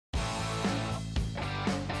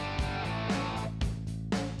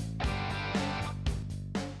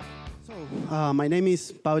My name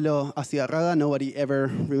is Pablo Astigarraga. Nobody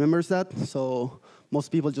ever remembers that, so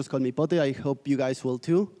most people just call me Pote. I hope you guys will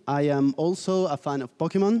too. I am also a fan of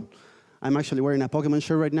Pokemon. I'm actually wearing a Pokemon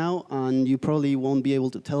shirt right now, and you probably won't be able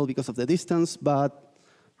to tell because of the distance, but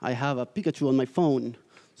I have a Pikachu on my phone.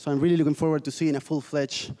 So I'm really looking forward to seeing a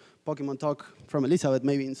full-fledged Pokemon talk from Elizabeth,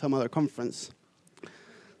 maybe in some other conference.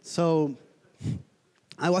 So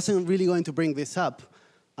I wasn't really going to bring this up,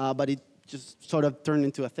 but it just sort of turned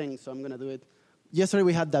into a thing, so I'm going to do it. Yesterday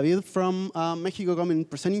we had David from Mexico coming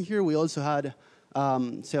presenting here. We also had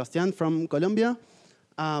Sebastian from Colombia.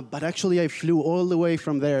 But actually I flew all the way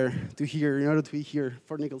from there to here in order to be here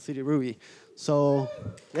for Nickel City Ruby. So,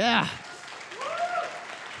 yeah.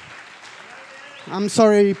 I'm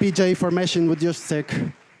sorry, PJ, for meshing with your stick.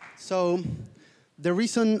 So the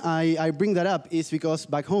reason I bring that up is because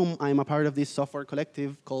back home, I'm a part of this software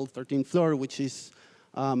collective called 13th Floor, which is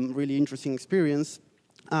really interesting experience.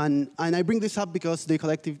 And I bring this up because the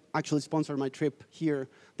collective actually sponsored my trip here.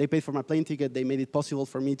 They paid for my plane ticket. They made it possible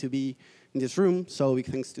for me to be in this room, so big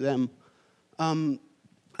thanks to them.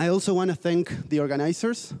 I also want to thank the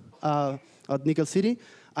organizers at Nickel City.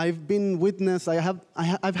 I've been witness.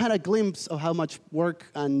 I've had a glimpse of how much work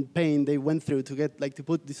and pain they went through to get to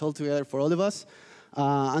put this all together for all of us,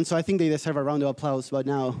 and so I think they deserve a round of applause. But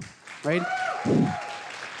now, right?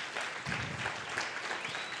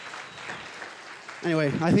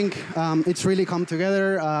 Anyway, I think it's really come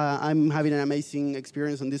together. I'm having an amazing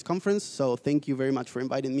experience on this conference, so thank you very much for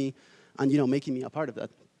inviting me and making me a part of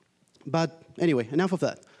that. But anyway, enough of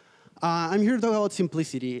that. I'm here to talk about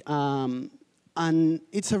simplicity, and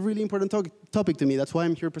it's a really important topic to me. That's why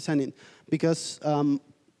I'm here presenting, because talking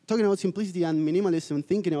about simplicity and minimalism,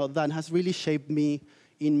 thinking about that has really shaped me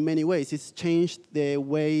in many ways. It's changed the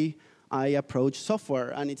way I approach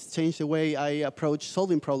software, and it's changed the way I approach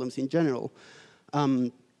solving problems in general.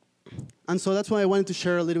 And so that's why I wanted to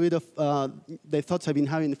share a little bit of the thoughts I've been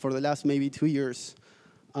having for the last maybe 2 years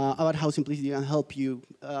about how simplicity can help you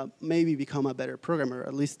maybe become a better programmer,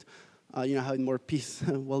 at least having more peace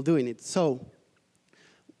while doing it. So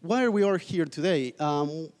why are we all here today?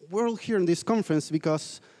 We're all here in this conference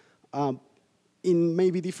because in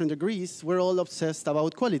maybe different degrees, we're all obsessed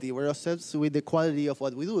about quality. We're obsessed with the quality of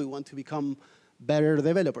what we do. We want to become better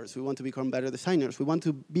developers. We want to become better designers. We want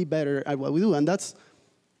to be better at what we do. And that's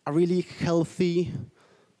a really healthy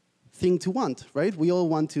thing to want, right? We all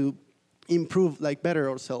want to improve, better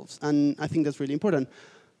ourselves. And I think that's really important.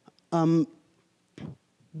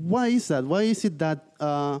 Why is that? Why is it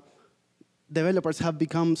that developers have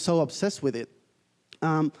become so obsessed with it?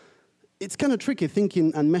 It's kind of tricky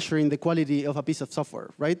thinking and measuring the quality of a piece of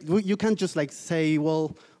software, right? You can't just say,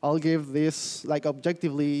 well, I'll give this,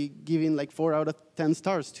 objectively giving 4 out of 10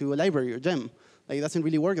 stars to a library or gem. It doesn't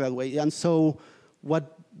really work that way. And so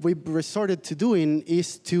what we've resorted to doing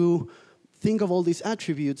is to think of all these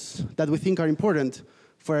attributes that we think are important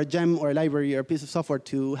for a gem or a library or a piece of software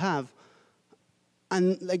to have.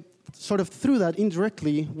 And sort of through that,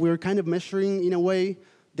 indirectly, we're kind of measuring, in a way,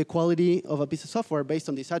 the quality of a piece of software based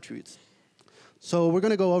on these attributes. So we're going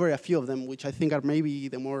to go over a few of them, which I think are maybe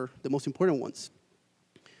the most important ones.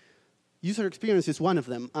 User experience is one of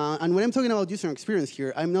them. And when I'm talking about user experience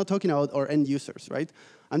here, I'm not talking about our end users, right?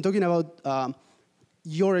 I'm talking about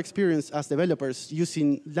your experience as developers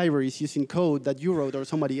using libraries, using code that you wrote or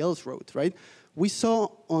somebody else wrote, right? We saw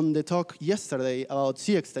on the talk yesterday about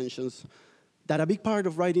C extensions that a big part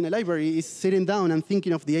of writing a library is sitting down and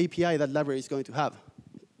thinking of the API that library is going to have.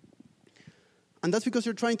 And that's because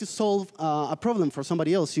you're trying to solve a problem for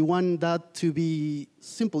somebody else. You want that to be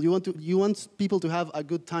simple. You want people to have a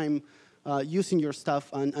good time using your stuff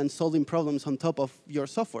and solving problems on top of your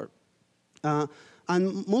software.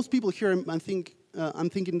 And most people here, I'm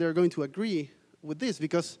thinking they're going to agree with this,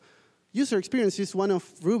 because user experience is one of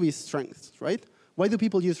Ruby's strengths, right? Why do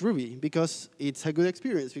people use Ruby? Because it's a good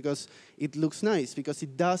experience, because it looks nice, because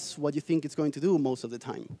it does what you think it's going to do most of the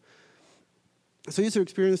time. So user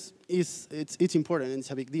experience it's important, and it's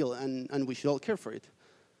a big deal, and we should all care for it.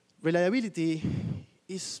 Reliability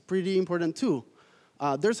is pretty important too.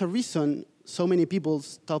 There's a reason so many people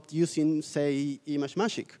stopped using, say,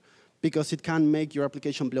 ImageMagick, because it can make your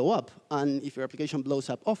application blow up. And if your application blows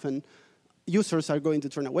up often, users are going to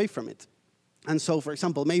turn away from it. And so, for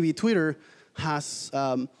example, maybe Twitter has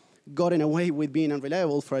gotten away with being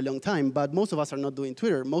unreliable for a long time, but most of us are not doing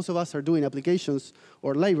Twitter. Most of us are doing applications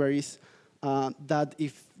or libraries that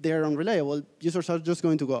if they're unreliable, users are just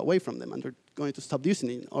going to go away from them, and they're going to stop using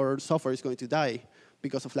it, or software is going to die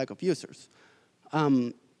because of lack of users.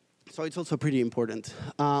 So it's also pretty important.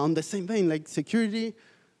 On the same vein, security,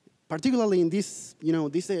 particularly in this,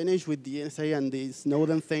 this day and age with the NSA and the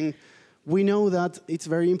Snowden thing, We know that it's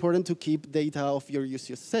very important to keep data of your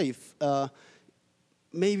users safe.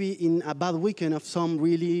 Maybe in a bad weekend of some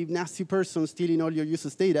really nasty person stealing all your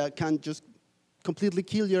users' data can just completely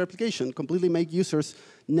kill your application, completely make users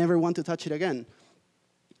never want to touch it again.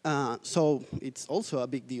 So it's also a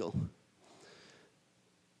big deal.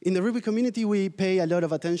 In the Ruby community, we pay a lot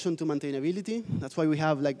of attention to maintainability. That's why we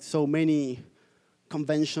have like so many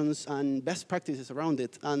conventions and best practices around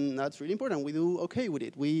it, and that's really important. We do okay with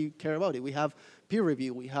it. We care about it. We have peer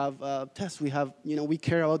review. We have tests. We have, we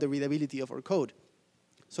care about the readability of our code.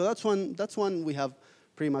 So that's one we have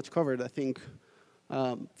pretty much covered, I think,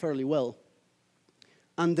 fairly well.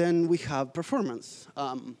 And then we have performance.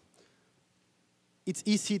 It's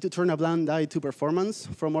easy to turn a blind eye to performance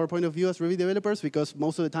from our point of view as Ruby developers, because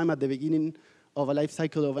most of the time at the beginning of a life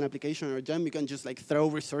cycle of an application or a gem, you can just like throw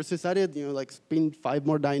resources at it, like spin 5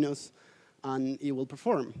 more dynos, and it will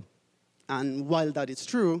perform. And while that is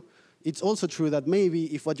true, it's also true that maybe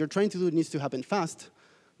if what you're trying to do needs to happen fast,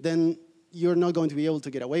 then you're not going to be able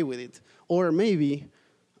to get away with it. Or maybe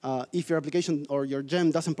if your application or your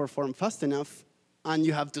gem doesn't perform fast enough, and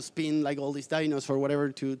you have to spin like all these dynos or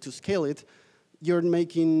whatever to scale it, you're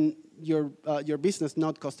making your business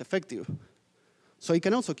not cost effective. So it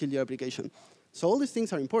can also kill your application. So all these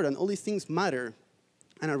things are important. All these things matter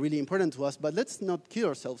and are really important to us, but let's not kill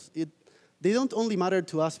ourselves. They don't only matter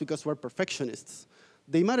to us because we're perfectionists.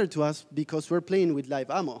 They matter to us because we're playing with live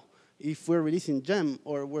ammo. If we're releasing gem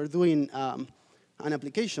or we're doing an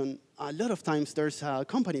application, a lot of times there's a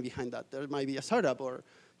company behind that. There might be a startup or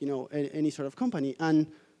any sort of company. And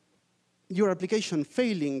your application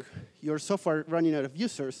failing, your software running out of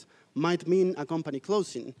users, might mean a company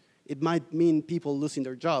closing. It might mean people losing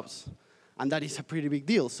their jobs. And that is a pretty big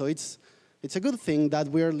deal. So it's a good thing that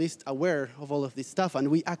we're at least aware of all of this stuff, and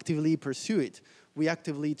we actively pursue it. We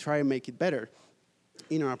actively try and make it better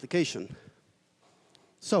in our application.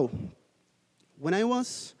 So when I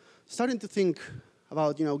was starting to think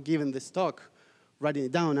about giving this talk, writing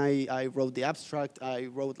it down, I wrote the abstract, I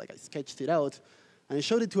sketched it out, and I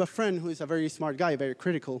showed it to a friend who is a very smart guy, very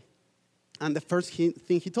critical. And the first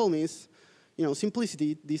thing he told me is,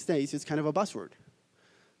 simplicity these days is kind of a buzzword.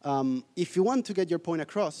 If you want to get your point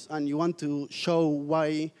across and you want to show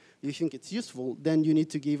why you think it's useful, then you need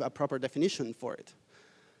to give a proper definition for it.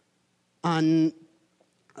 And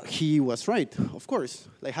he was right, of course.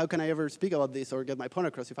 Like, how can I ever speak about this or get my point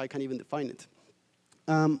across if I can't even define it?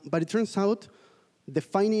 But it turns out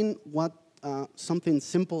defining what something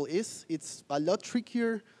simple is, it's a lot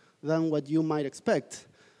trickier than what you might expect.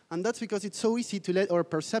 And that's because it's so easy to let our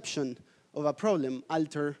perception of a problem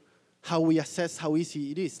alter how we assess how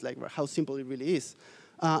easy it is, like how simple it really is.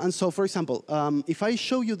 And so, for example, if I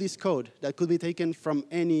show you this code that could be taken from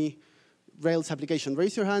any Rails application,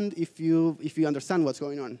 raise your hand if you understand what's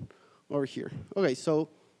going on over here. OK, so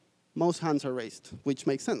most hands are raised, which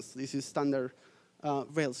makes sense. This is standard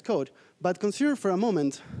Rails code. But consider for a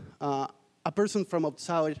moment a person from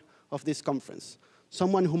outside of this conference,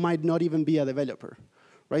 someone who might not even be a developer,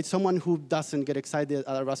 right? Someone who doesn't get excited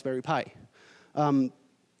at a Raspberry Pi.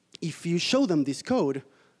 If you show them this code,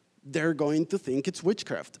 they're going to think it's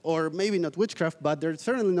witchcraft. Or maybe not witchcraft, but they're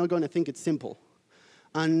certainly not going to think it's simple.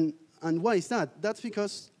 And why is that? That's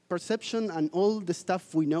because perception and all the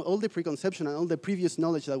stuff we know, all the preconception and all the previous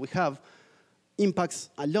knowledge that we have impacts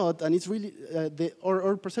a lot. And it's really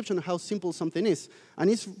our perception of how simple something is.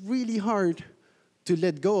 And it's really hard to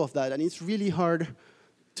let go of that. And it's really hard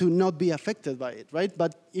to not be affected by it, right?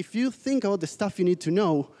 But if you think about the stuff you need to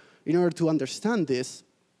know in order to understand this,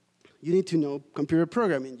 you need to know computer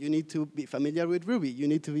programming. You need to be familiar with Ruby. You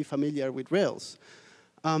need to be familiar with Rails.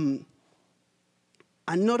 And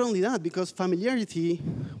not only that, because familiarity,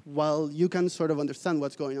 while you can sort of understand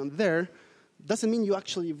what's going on there, doesn't mean you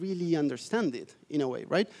actually really understand it in a way,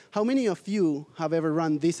 right? How many of you have ever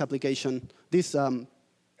run this application, this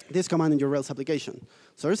command in your Rails application?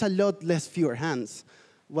 So there's a lot fewer hands.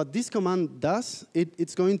 What this command does,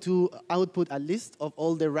 it's going to output a list of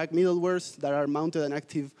all the rack middlewares that are mounted and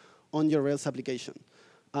active on your Rails application.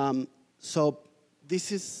 So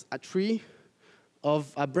this is a tree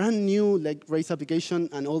of a brand new Rails application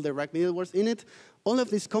and all the rack middlewares in it. All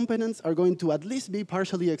of these components are going to at least be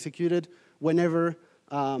partially executed whenever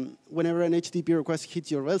an HTTP request hits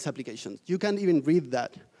your Rails application. You can't even read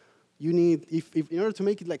that. You need, if in order to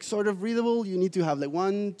make it sort of readable, you need to have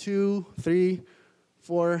 1, 2, 3,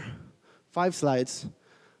 4, 5 slides,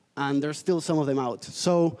 and there's still some of them out.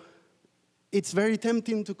 So it's very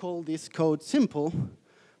tempting to call this code simple,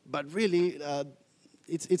 but really,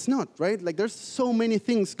 it's not, right? There's so many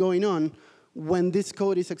things going on when this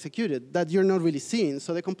code is executed that you're not really seeing.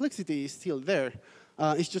 So the complexity is still there.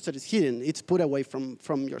 It's just that it's hidden. It's put away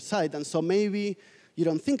from your side. And so maybe you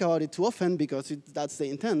don't think about it too often because that's the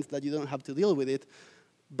intent, that you don't have to deal with it.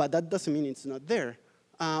 But that doesn't mean it's not there.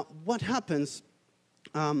 What happens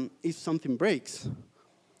if something breaks?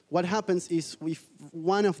 What happens is if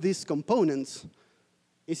one of these components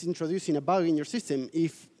is introducing a bug in your system,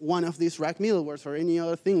 if one of these rack middlewares or any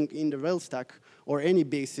other thing in the Rails stack or any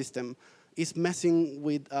big system is messing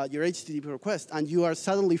with your HTTP request, and you are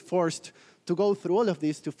suddenly forced to go through all of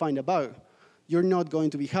this to find a bug, you're not going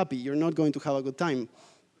to be happy. You're not going to have a good time.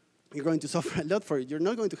 You're going to suffer a lot for it. You're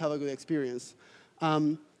not going to have a good experience.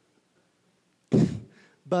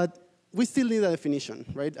 But we still need a definition,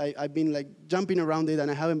 right? I've been like jumping around it, and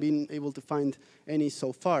I haven't been able to find any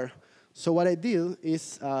so far. So what I did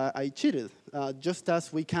is I cheated. Just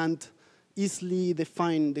as we can't easily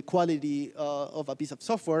define the quality of a piece of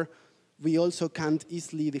software, we also can't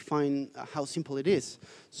easily define how simple it is.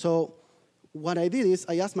 So what I did is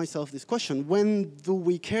I asked myself this question: when do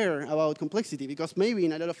we care about complexity? Because maybe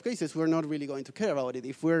in a lot of cases we're not really going to care about it.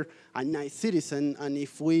 If we're a nice citizen and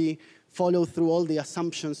if we follow through all the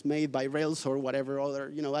assumptions made by Rails or whatever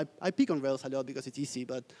other, I pick on Rails a lot because it's easy,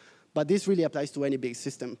 but this really applies to any big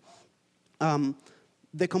system.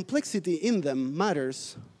 The complexity in them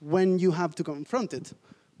matters when you have to confront it,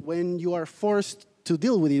 when you are forced to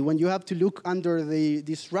deal with it, when you have to look under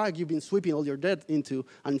this rag you've been sweeping all your dirt into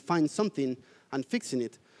and find something and fixing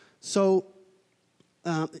it. So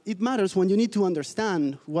it matters when you need to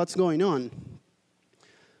understand what's going on.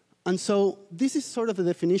 And so this is sort of the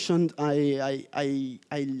definition I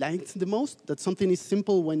liked the most, that something is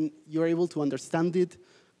simple when you're able to understand it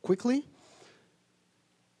quickly.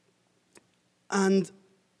 And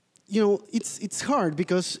it's hard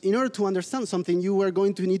because in order to understand something, you are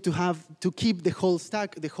going to need to have to keep the whole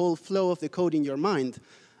stack, the whole flow of the code in your mind.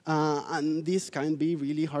 And this can be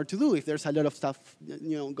really hard to do if there's a lot of stuff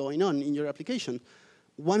going on in your application.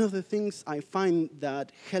 One of the things I find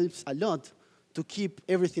that helps a lot to keep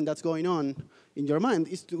everything that's going on in your mind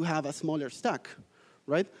is to have a smaller stack,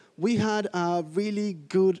 right? We had a really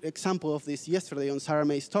good example of this yesterday on Sarah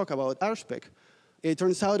May's talk about RSpec. It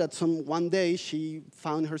turns out that one day she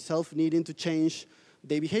found herself needing to change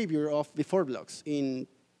the behavior of before blocks in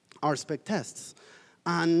RSpec tests.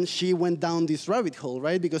 And she went down this rabbit hole,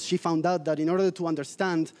 right? Because she found out that in order to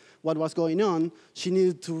understand what was going on, she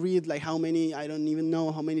needed to read like how many, I don't even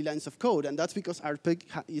know how many lines of code. And that's because RSpec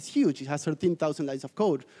is huge. It has 13,000 lines of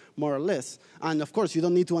code, more or less. And of course, you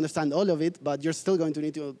don't need to understand all of it, but you're still going to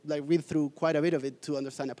need to read through quite a bit of it to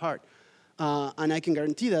understand a part. And I can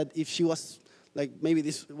guarantee that if she was, maybe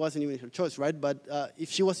this wasn't even her choice, right? But if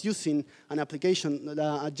she was using an application,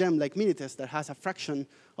 a gem like Minitest that has a fraction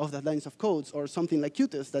of the lines of codes, or something like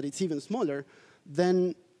Qtest that it's even smaller,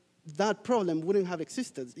 then that problem wouldn't have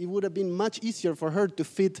existed. It would have been much easier for her to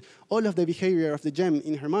fit all of the behavior of the gem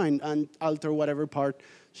in her mind and alter whatever part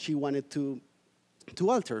she wanted to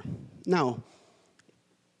alter. Now,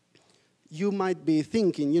 you might be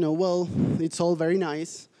thinking, well, it's all very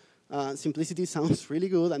nice. Simplicity sounds really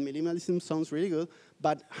good, and minimalism sounds really good,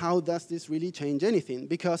 but how does this really change anything?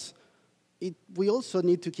 Because we also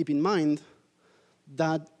need to keep in mind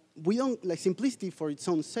that we don't, simplicity for its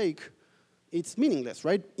own sake, it's meaningless,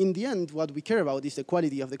 right? In the end, what we care about is the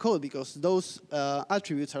quality of the code, because those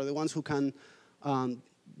attributes are the ones who can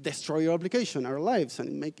destroy your application, our lives,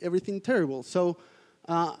 and make everything terrible. So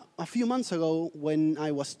a few months ago, when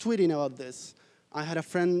I was tweeting about this, I had a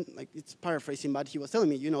friend, it's paraphrasing, but he was telling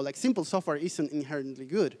me, simple software isn't inherently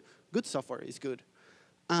good. Good software is good.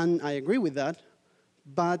 And I agree with that,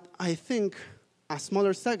 but I think a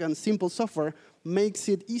smaller stack and simple software makes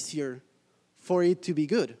it easier for it to be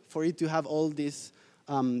good, for it to have all these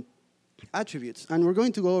attributes. And we're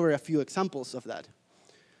going to go over a few examples of that.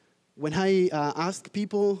 When I asked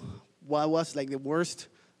people what was the worst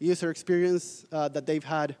user experience that they've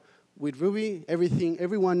had with Ruby,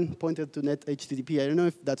 everyone pointed to net HTTP. I don't know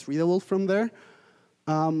if that's readable from there.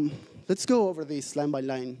 Let's go over this line by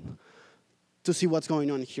line to see what's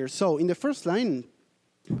going on here. So in the first line,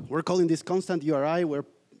 we're calling this constant URI,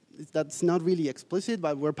 that's not really explicit,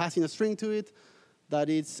 but we're passing a string to it that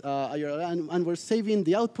it's a URI, and we're saving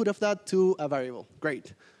the output of that to a variable.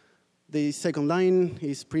 Great. The second line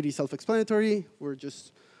is pretty self-explanatory. We're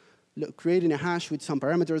just creating a hash with some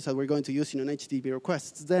parameters that we're going to use in an HTTP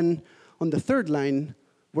request. Then on the third line,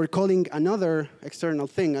 we're calling another external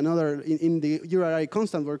thing, in the URI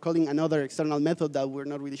constant, we're calling another external method that we're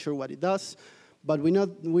not really sure what it does. But we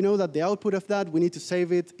know that the output of that, we need to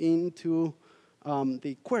save it into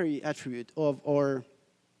the query attribute of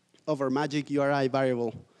our magic URI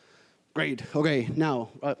variable. Great. OK, now,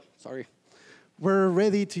 sorry. We're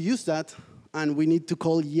ready to use that. and we need to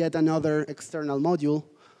call yet another external module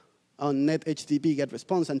on net HTTP get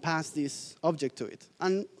response and pass this object to it.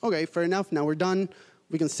 And OK, fair enough, now we're done.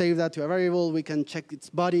 We can save that to a variable, we can check its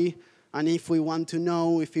body, and if we want to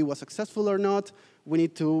know if it was successful or not, we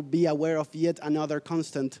need to be aware of yet another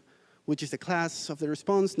constant, which is the class of the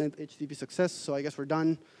response, net HTTP success. So I guess we're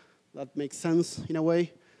done. That makes sense in a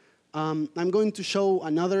way. I'm going to show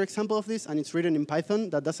another example of this, and it's written in Python.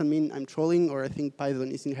 That doesn't mean I'm trolling or I think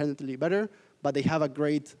Python is inherently better, but they have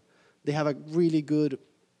a really good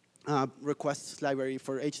requests library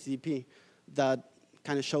for HTTP that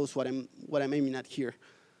kind of shows what I'm aiming at here.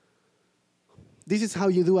 This is how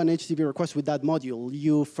you do an HTTP request with that module.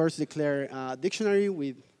 You first declare a dictionary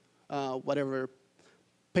with whatever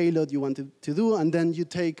payload you want to do, and then you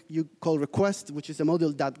call request, which is a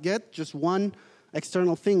module.get, just one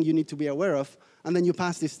external thing you need to be aware of, and then you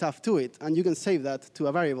pass this stuff to it, and you can save that to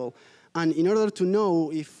a variable. And in order to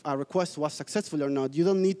know if a request was successful or not, you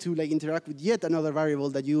don't need to interact with yet another variable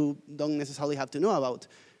that you don't necessarily have to know about.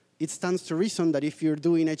 It stands to reason that if you're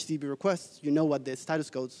doing HTTP requests, you know what the status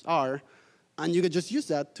codes are, and you can just use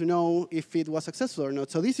that to know if it was successful or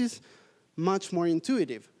not. So this is much more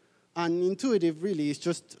intuitive. And intuitive really is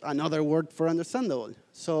just another word for understandable.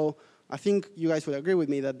 So I think you guys would agree with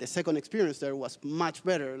me that the second experience there was much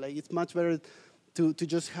better. It's much better to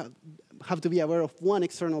just have to be aware of one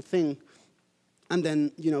external thing and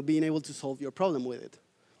then being able to solve your problem with it.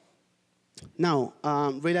 Now,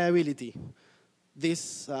 reliability.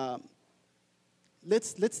 This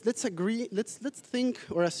let's agree. Let's think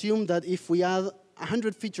or assume that if we add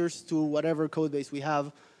 100 features to whatever code base we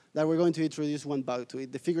have, that we're going to introduce one bug to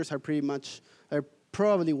it. The figures are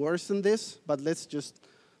probably worse than this, but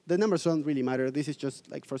the numbers don't really matter. This is just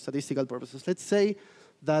for statistical purposes. Let's say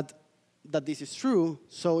that this is true,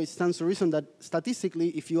 so it stands to reason that statistically,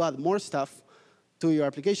 if you add more stuff to your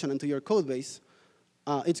application and to your code base,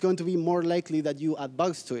 it's going to be more likely that you add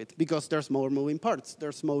bugs to it because there's more moving parts,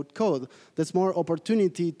 there's more code, there's more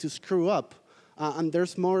opportunity to screw up, and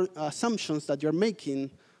there's more assumptions that you're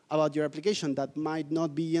making about your application that might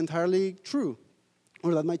not be entirely true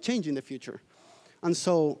or that might change in the future. And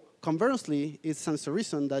so conversely, it stands to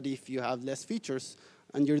reason that if you have less features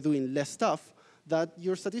and you're doing less stuff, that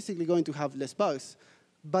you're statistically going to have less bugs.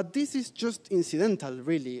 But this is just incidental,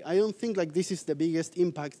 really. I don't think this is the biggest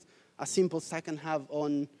impact a simple stack can have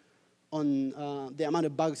on the amount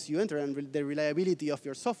of bugs you enter and the reliability of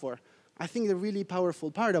your software. I think the really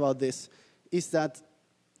powerful part about this is that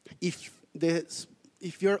if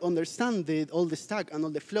you understand all the stack and all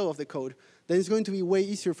the flow of the code, then it's going to be way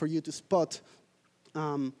easier for you to spot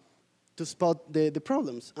the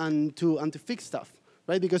problems and to fix stuff,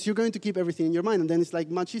 right? Because you're going to keep everything in your mind, and then it's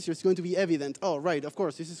much easier. It's going to be evident. Oh, right, of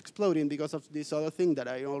course, this is exploding because of this other thing that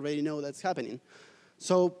I already know that's happening.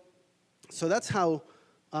 So that's how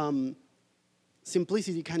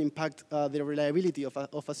simplicity can impact the reliability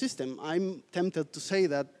of a system. I'm tempted to say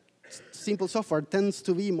that simple software tends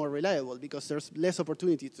to be more reliable because there's less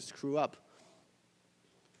opportunity to screw up.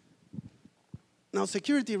 Now,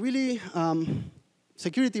 security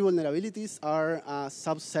vulnerabilities are a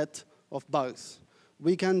subset of bugs.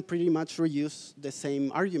 We can pretty much reuse the same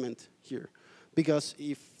argument here. Because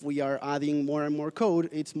if we are adding more and more code,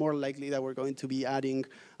 it's more likely that we're going to be adding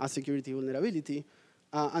a security vulnerability.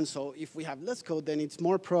 And so if we have less code, then it's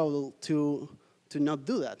more probable to not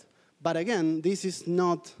do that. But again, this is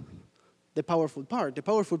not the powerful part. The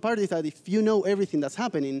powerful part is that if you know everything that's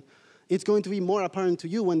happening, it's going to be more apparent to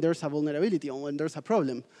you when there's a vulnerability or when there's a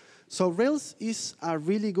problem. So Rails is a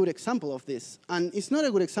really good example of this. And it's not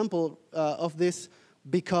a good example of this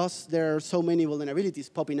because there are so many vulnerabilities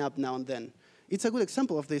popping up now and then. It's a good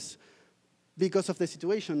example of this because of the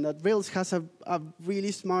situation that Rails has a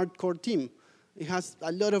really smart core team. It has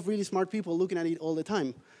a lot of really smart people looking at it all the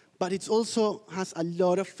time. But it also has a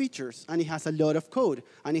lot of features, and it has a lot of code,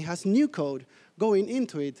 and it has new code going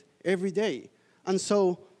into it every day. And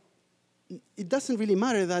so it doesn't really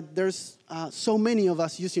matter that there's so many of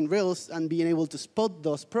us using Rails and being able to spot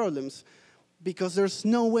those problems, because there's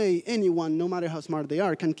no way anyone, no matter how smart they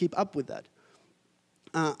are, can keep up with that.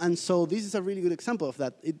 And so this is a really good example of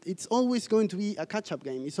that. It's always going to be a catch-up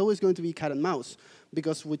game. It's always going to be cat and mouse,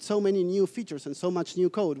 because with so many new features and so much new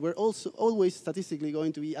code, we're also always statistically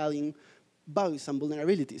going to be adding bugs and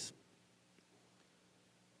vulnerabilities.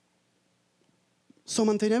 So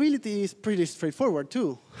maintainability is pretty straightforward,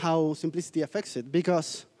 too, how simplicity affects it,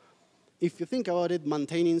 because if you think about it,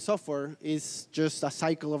 maintaining software is just a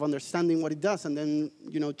cycle of understanding what it does and then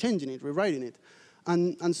changing it, rewriting it.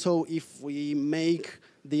 And so if we make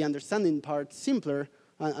the understanding part simpler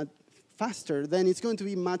and faster, then it's going to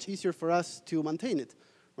be much easier for us to maintain it,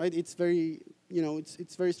 right? It's very,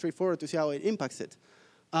 it's very straightforward to see how it impacts it.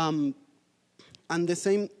 And the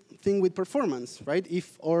same thing with performance, right?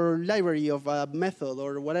 If our library of a method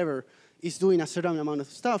or whatever is doing a certain amount of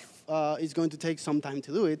stuff, it's going to take some time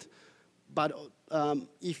to do it. But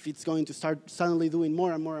if it's going to start suddenly doing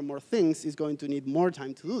more and more and more things, it's going to need more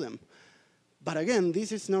time to do them. But again,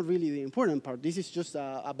 this is not really the important part. This is just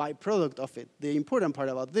a byproduct of it. The important part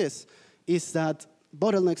about this is that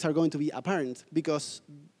bottlenecks are going to be apparent because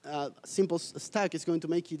a simple stack is going to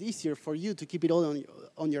make it easier for you to keep it all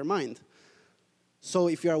on your mind. So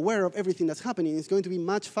if you're aware of everything that's happening, it's going to be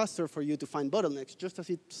much faster for you to find bottlenecks, just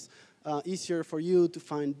as it's easier for you to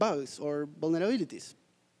find bugs or vulnerabilities.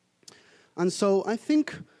 And so I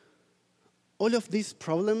think all of these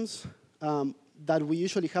problems that we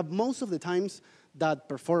usually have, most of the times that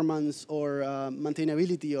performance or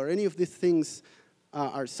maintainability or any of these things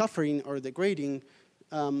are suffering or degrading,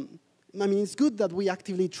 I mean, it's good that we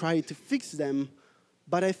actively try to fix them,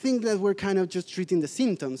 but I think that we're kind of just treating the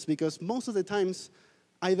symptoms, because most of the times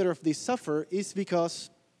either of these suffer is because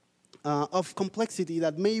of complexity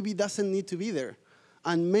that maybe doesn't need to be there.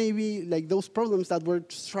 And maybe like those problems that we're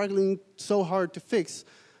struggling so hard to fix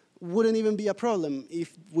wouldn't even be a problem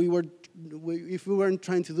if we weren't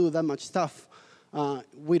trying to do that much stuff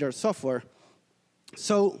with our software.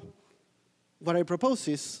 So what I propose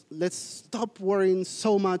is let's stop worrying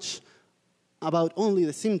so much about only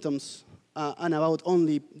the symptoms and about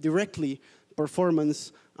only directly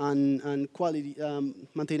performance and quality,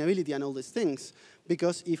 maintainability and all these things.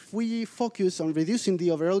 Because if we focus on reducing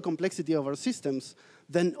the overall complexity of our systems,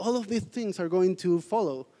 then all of these things are going to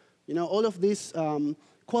follow. All of these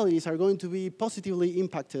qualities are going to be positively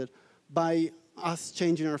impacted by us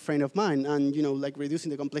changing our frame of mind and like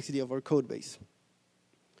reducing the complexity of our code base.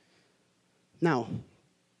 Now,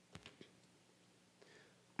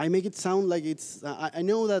 I make it sound like it's, I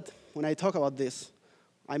know that when I talk about this,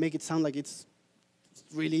 I make it sound like it's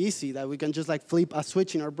really easy, that we can just like flip a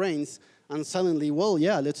switch in our brains and suddenly, well,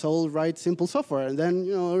 yeah, let's all write simple software and then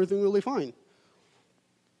everything will be fine.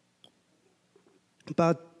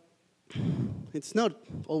 But it's not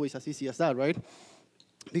always as easy as that, right?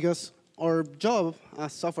 Because our job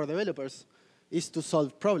as software developers is to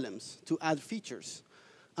solve problems, to add features.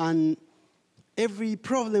 And every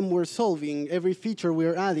problem we're solving, every feature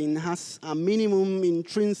we're adding has a minimum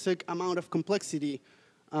intrinsic amount of complexity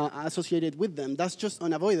associated with them. That's just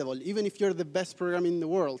unavoidable, even if you're the best programmer in the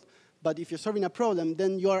world. But if you're solving a problem,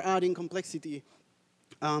 then you are adding complexity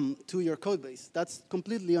to your code base. That's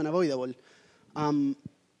completely unavoidable.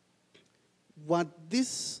 What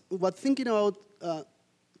thinking about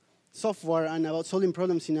software and about solving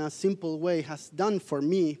problems in a simple way has done for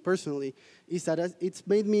me personally is that it's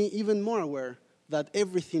made me even more aware that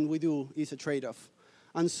everything we do is a trade-off.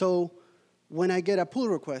 And so when I get a pull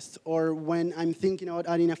request or when I'm thinking about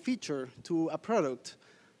adding a feature to a product,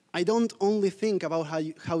 I don't only think about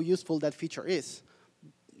how useful that feature is.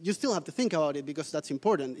 You still have to think about it because that's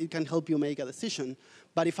important. It can help you make a decision.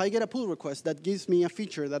 But if I get a pull request that gives me a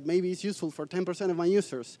feature that maybe is useful for 10% of my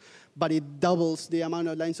users, but it doubles the amount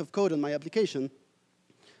of lines of code on my application,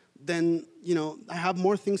 then I have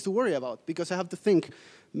more things to worry about because I have to think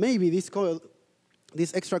maybe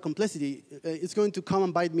this extra complexity is going to come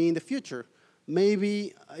and bite me in the future.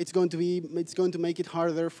 Maybe it's going to make it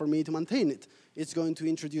harder for me to maintain it. It's going to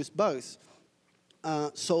introduce bugs.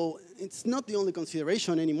 So it's not the only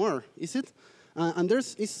consideration anymore, is it? And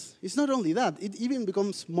it's not only that. It even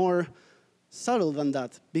becomes more subtle than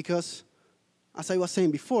that because, as I was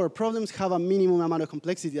saying before, problems have a minimum amount of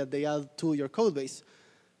complexity that they add to your code base.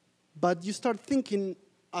 But you start thinking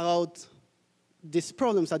about these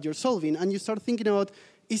problems that you're solving, and you start thinking about,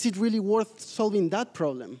 is it really worth solving that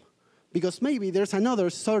problem? Because maybe there's another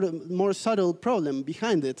sort of more subtle problem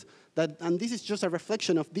behind it, and this is just a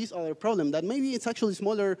reflection of this other problem, that maybe it's actually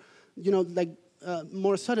smaller,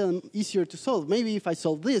 more subtle and easier to solve. Maybe if I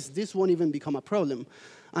solve this won't even become a problem.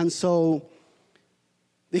 And so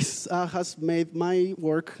this has made my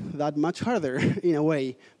work that much harder in a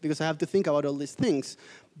way, because I have to think about all these things.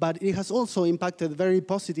 But it has also impacted very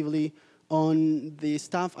positively on the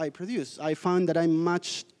stuff I produce. I found that I'm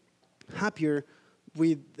much happier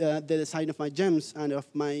with the design of my gems and of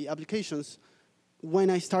my applications when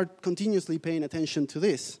I start continuously paying attention to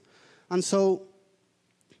this. And so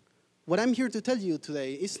what I'm here to tell you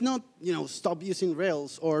today is not, stop using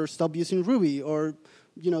Rails or stop using Ruby or,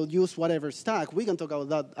 use whatever stack. We can talk about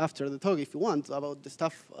that after the talk if you want, about the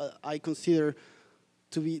stuff I consider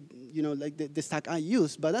to be, like the stack I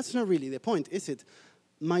use. But that's not really the point, is it?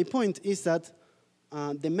 My point is that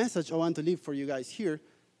the message I want to leave for you guys here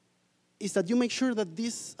is that you make sure that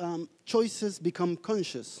these choices become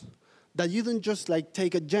conscious. That you don't just like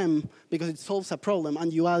take a gem because it solves a problem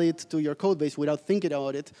and you add it to your code base without thinking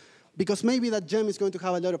about it, because maybe that gem is going to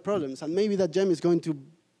have a lot of problems, and maybe that gem is going to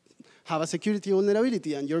have a security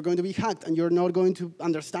vulnerability, and you're going to be hacked, and you're not going to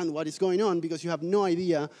understand what is going on because you have no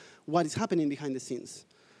idea what is happening behind the scenes.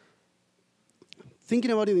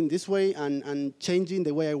 Thinking about it in this way and changing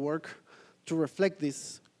the way I work to reflect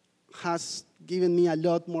this has given me a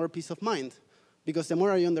lot more peace of mind. Because the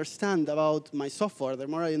more I understand about my software, the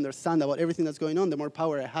more I understand about everything that's going on, the more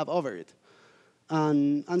power I have over it.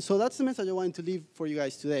 And so that's the message I wanted to leave for you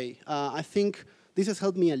guys today. I think this has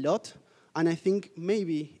helped me a lot, and I think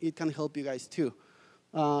maybe it can help you guys too.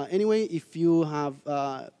 Anyway, if you have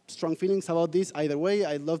strong feelings about this, either way,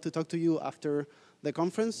 I'd love to talk to you after the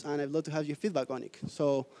conference, and I'd love to have your feedback on it.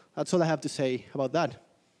 So that's all I have to say about that.